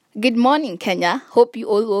Good morning, Kenya. Hope you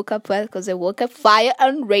all woke up well because I woke up fire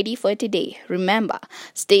and ready for today. Remember,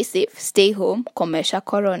 stay safe, stay home, commercial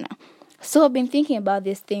corona. So I've been thinking about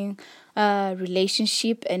this thing,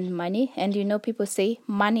 relationship and money. And people say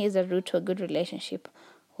money is the root to a good relationship.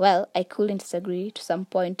 Well, I couldn't disagree to some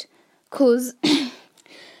point because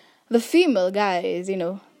the female guys,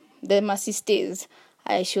 the masistes,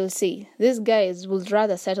 I should say, these guys would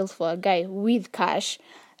rather settle for a guy with cash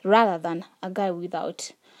rather than a guy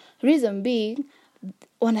without. Reason being,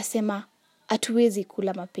 wanasema hatuwezi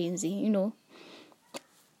kula mapenzi,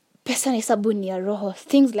 pesa ni sabuni ya roho,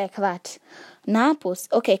 things like that. Na hapo,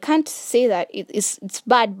 okay, I can't say that it's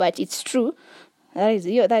bad, but it's true.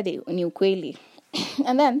 That ni ukweli.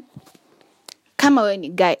 And then, kama wewe ni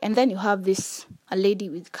guy, and then you have a lady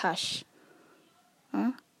with cash.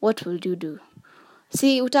 What will you do?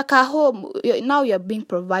 See, utaka home, now you're being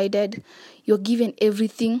provided, you're given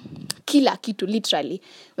everything, kila kitu, literally.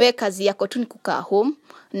 We kazi yako tu ni kukaa home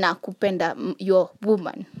na kupenda your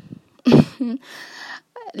woman.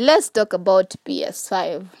 Let's talk about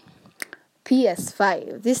PS5.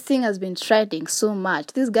 PS5. This thing has been trending so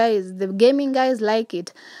much. The gaming guys like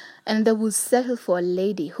it, and they will settle for a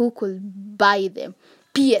lady who could buy them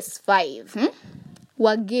PS5.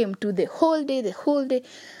 Work game to the whole day.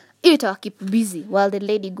 It will keep busy while the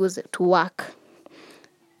lady goes to work.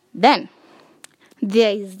 Then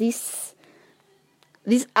there is these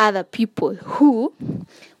other people who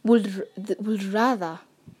would rather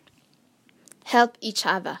help each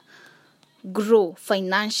other grow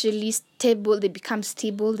financially stable. They become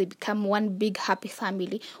stable. They become one big happy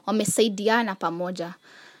family. Wamesaidiana pamoja.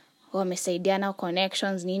 Wamesaidiana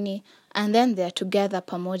connections nini. And then they're together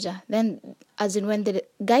pamoja. Then, as in when the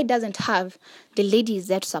guy doesn't have, the lady is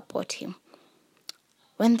there to support him.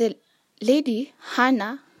 When the lady,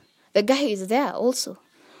 Hannah, the guy is there also.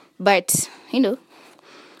 But,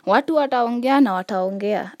 watu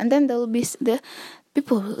wataongea. And then there will be,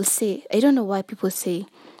 people will say, I don't know why people say,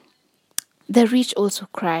 the rich also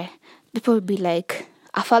cry. People will be like,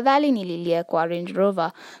 afadhali nililie kwa Range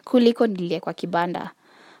Rover, kuliko nililie kwa kibanda.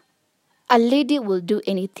 A lady will do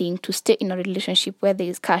anything to stay in a relationship where there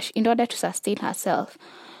is cash in order to sustain herself.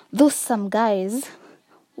 Some guys,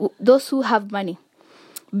 those who have money,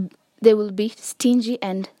 they will be stingy,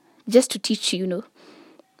 and just to teach you,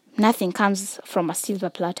 nothing comes from a silver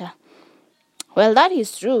platter. Well, that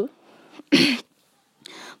is true.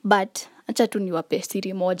 But, acha tu niwape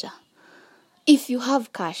siri moja. If you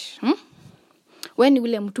have cash, when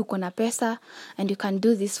ule mtu uko na pesa and you can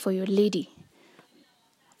do this for your lady,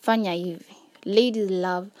 fanya hivi. Ladies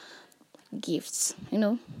love gifts,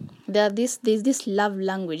 there's this love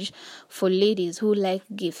language for ladies who like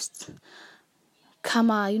gifts.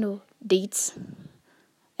 Kama, dates,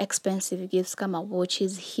 expensive gifts, kama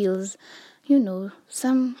watches, heels,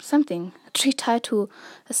 something. Treat her to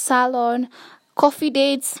a salon, coffee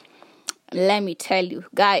dates. Let me tell you,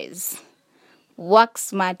 guys, work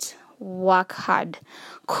smart, work hard.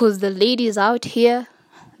 Because the ladies out here,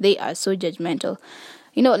 they are so judgmental.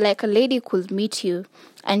 Like a lady could meet you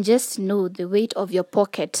and just know the weight of your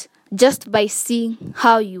pocket just by seeing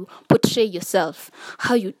how you portray yourself,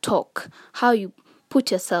 how you talk, how you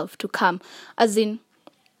put yourself to come. As in,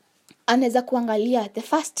 anaweza kuangalia the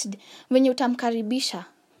first when you utamkaribisha,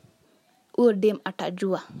 dem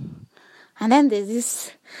atajua. And then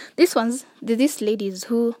there's these ladies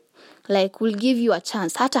who will give you a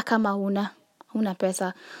chance. Hata kama huna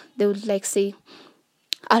pesa, they would say,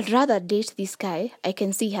 I'd rather date this guy. I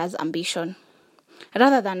can see he has ambition.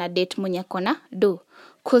 Rather than a date mwenye kona do.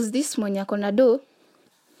 Because this mwenye kona do,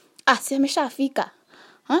 si ameshafika.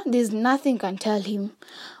 There's nothing can tell him.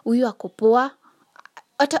 Uyu ako poa.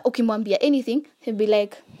 Hata ukimwambia anything, he'll be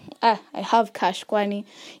like, I have cash kwani,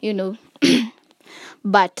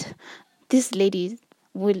 But this lady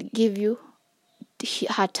will give you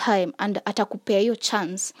her time and atakupea hiyo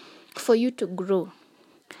chance for you to grow.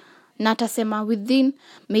 Na atasema within,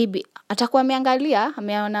 maybe atakuwa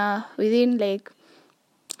ameona within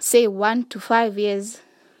say 1 to 5 years,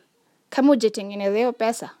 kama hujatengeneza hiyo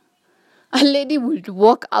pesa, a lady will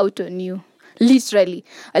walk out on you. Literally,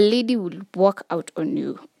 a lady will walk out on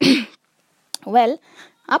you. Well,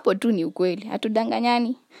 hapo tu ni ukweli,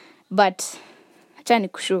 hatudanganyani, but acha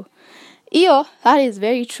nikushow. That is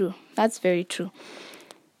very true. That's very true.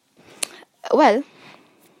 Well,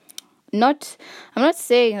 I'm not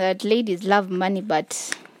saying that ladies love money, but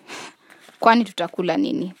kwani tutakula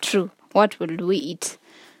nini? True. What will we eat?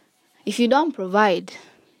 If you don't provide,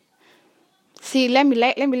 see, let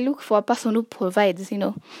me look for a person who provides,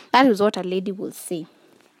 That is what a lady will say.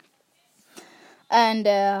 And,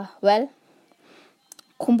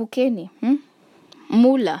 kumbukeni,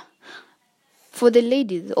 Mula. For the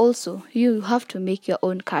ladies also, you have to make your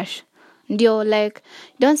own cash. Ndio, like,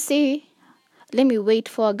 don't say, let me wait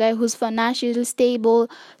for a guy who's financially stable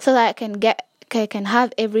so that I can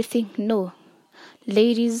have everything. No.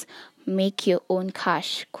 Ladies, make your own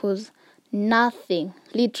cash, because nothing,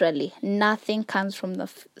 literally nothing comes from the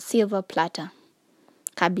silver platter.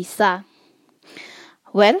 Kabisa.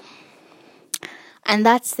 Well, and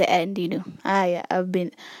that's the end,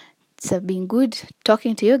 It's been good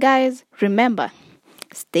talking to you guys. Remember,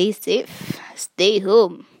 stay safe, stay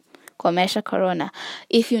home. Komesha corona.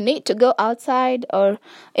 If you need to go outside or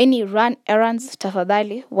any run errands,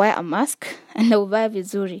 tafadhali wear a mask and uvae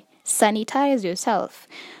vizuri. Sanitize yourself.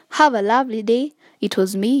 Have a lovely day. It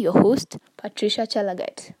was me, your host, Patricia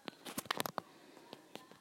Chalagat.